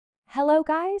Hello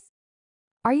guys!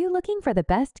 Are you looking for the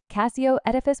best Casio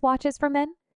Edifice watches for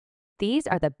men? These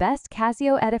are the best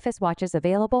Casio Edifice watches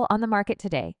available on the market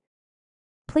today.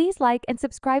 Please like and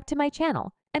subscribe to my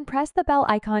channel and press the bell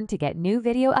icon to get new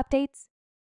video updates.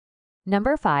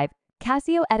 Number 5.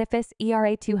 Casio Edifice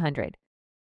ERA200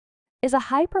 is a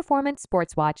high-performance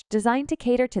sports watch designed to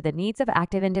cater to the needs of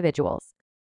active individuals.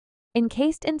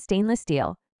 Encased in stainless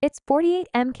steel, its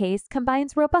 48mm case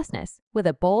combines robustness with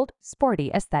a bold, sporty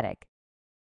aesthetic.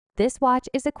 This watch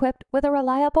is equipped with a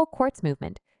reliable quartz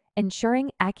movement,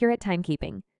 ensuring accurate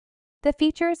timekeeping. The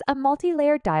features a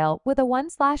multi-layered dial with a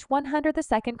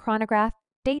 1/100th chronograph,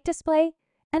 date display,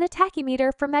 and a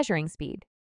tachymeter for measuring speed.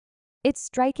 Its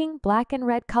striking black and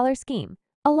red color scheme,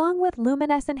 along with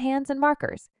luminescent hands and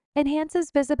markers, enhances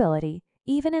visibility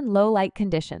even in low-light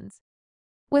conditions.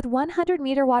 With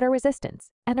 100-meter water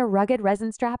resistance and a rugged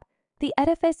resin strap, the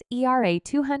Edifice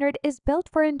ERA200 is built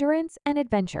for endurance and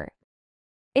adventure.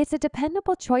 It's a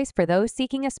dependable choice for those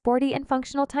seeking a sporty and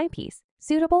functional timepiece,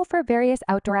 suitable for various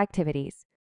outdoor activities.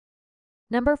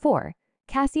 Number 4.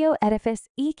 Casio Edifice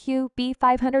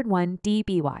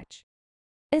ECB-S100 watch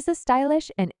is a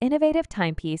stylish and innovative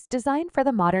timepiece designed for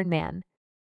the modern man.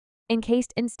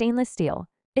 Encased in stainless steel,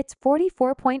 its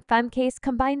 44mm case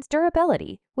combines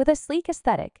durability with a sleek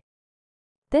aesthetic.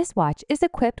 This watch is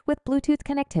equipped with Bluetooth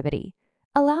connectivity,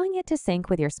 allowing it to sync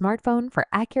with your smartphone for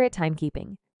accurate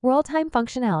timekeeping, world time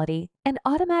functionality, and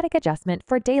automatic adjustment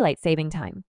for daylight saving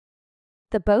time.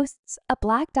 The boasts a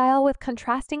black dial with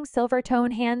contrasting silver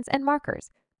tone hands and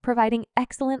markers, providing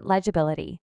excellent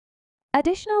legibility.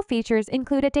 Additional features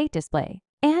include a date display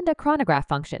and a chronograph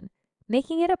function,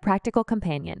 making it a practical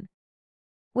companion.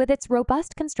 With its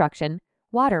robust construction,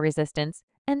 water resistance,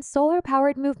 and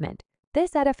solar-powered movement,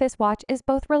 this Edifice watch is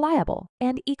both reliable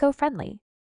and eco-friendly.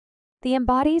 It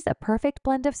embodies a perfect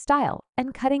blend of style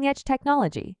and cutting-edge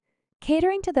technology,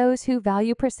 catering to those who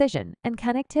value precision and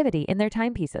connectivity in their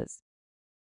timepieces.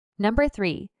 Number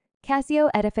 3. Casio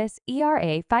Edifice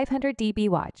ERA500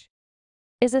 watch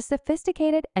is a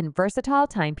sophisticated and versatile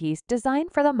timepiece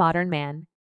designed for the modern man.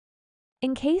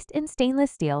 Encased in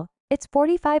stainless steel, its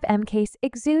 45mm case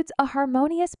exudes a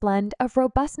harmonious blend of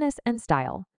robustness and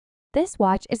style. This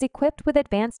watch is equipped with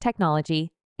advanced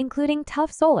technology, including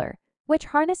tough solar, which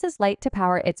harnesses light to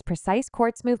power its precise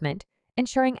quartz movement,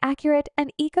 ensuring accurate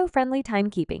and eco-friendly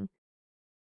timekeeping.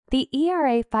 The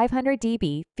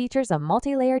ERA500 features a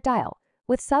multi-layered dial,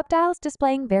 with subdials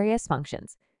displaying various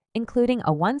functions, including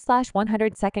a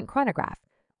 1/100th chronograph,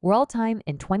 world time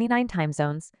in 29 time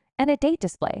zones, and a date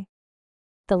display.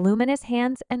 The luminous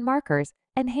hands and markers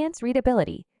enhance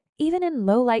readability, even in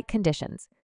low-light conditions.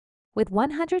 With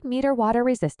 100-meter water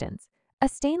resistance, a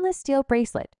stainless steel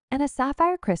bracelet, and a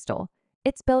sapphire crystal,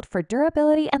 it's built for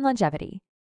durability and longevity.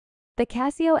 The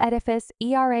Casio Edifice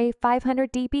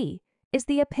ERA500 is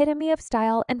the epitome of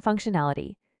style and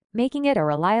functionality, making it a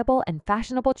reliable and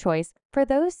fashionable choice for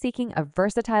those seeking a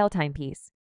versatile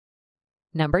timepiece.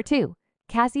 Number 2.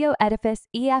 Casio Edifice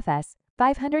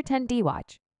EFS510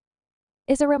 watch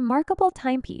is a remarkable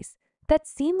timepiece that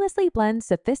seamlessly blends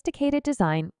sophisticated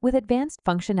design with advanced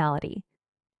functionality.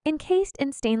 Encased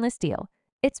in stainless steel,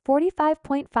 its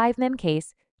 45mm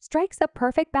case strikes a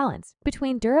perfect balance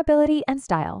between durability and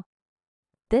style.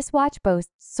 This watch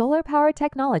boasts solar-powered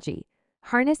technology,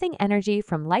 harnessing energy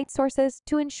from light sources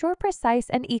to ensure precise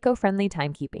and eco-friendly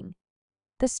timekeeping.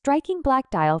 The striking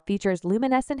black dial features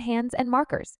luminescent hands and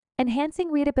markers,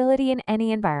 enhancing readability in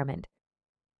any environment.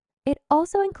 It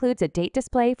also includes a date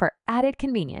display for added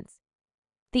convenience.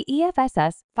 The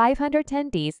EFSS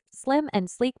 510D's slim and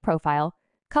sleek profile,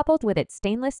 coupled with its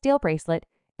stainless steel bracelet,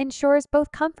 ensures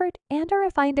both comfort and a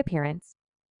refined appearance.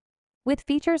 With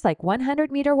features like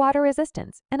 100-meter water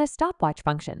resistance and a stopwatch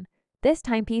function, this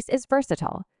timepiece is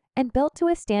versatile and built to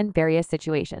withstand various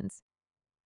situations.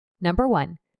 Number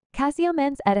 1. Casio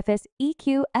Men's Edifice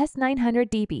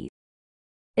EQ-S900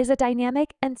 is a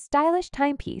dynamic and stylish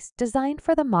timepiece designed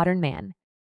for the modern man.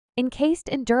 Encased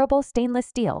in durable stainless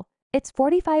steel, its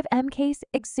 45mm case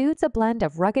exudes a blend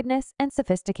of ruggedness and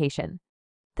sophistication.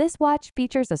 This watch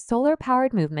features a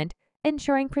solar-powered movement,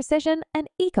 ensuring precision and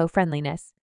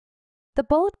eco-friendliness. The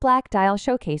bold black dial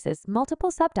showcases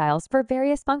multiple subdials for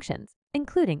various functions,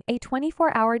 including a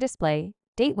 24-hour display,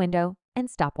 date window, and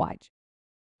stopwatch.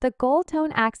 The gold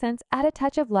tone accents add a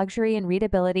touch of luxury and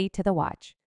readability to the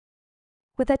watch.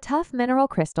 With a tough mineral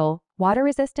crystal, water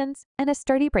resistance, and a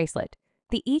sturdy bracelet,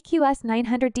 the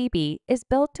EQS900 is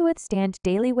built to withstand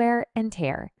daily wear and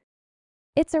tear.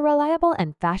 It's a reliable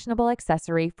and fashionable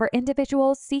accessory for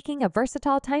individuals seeking a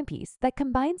versatile timepiece that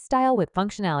combines style with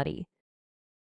functionality,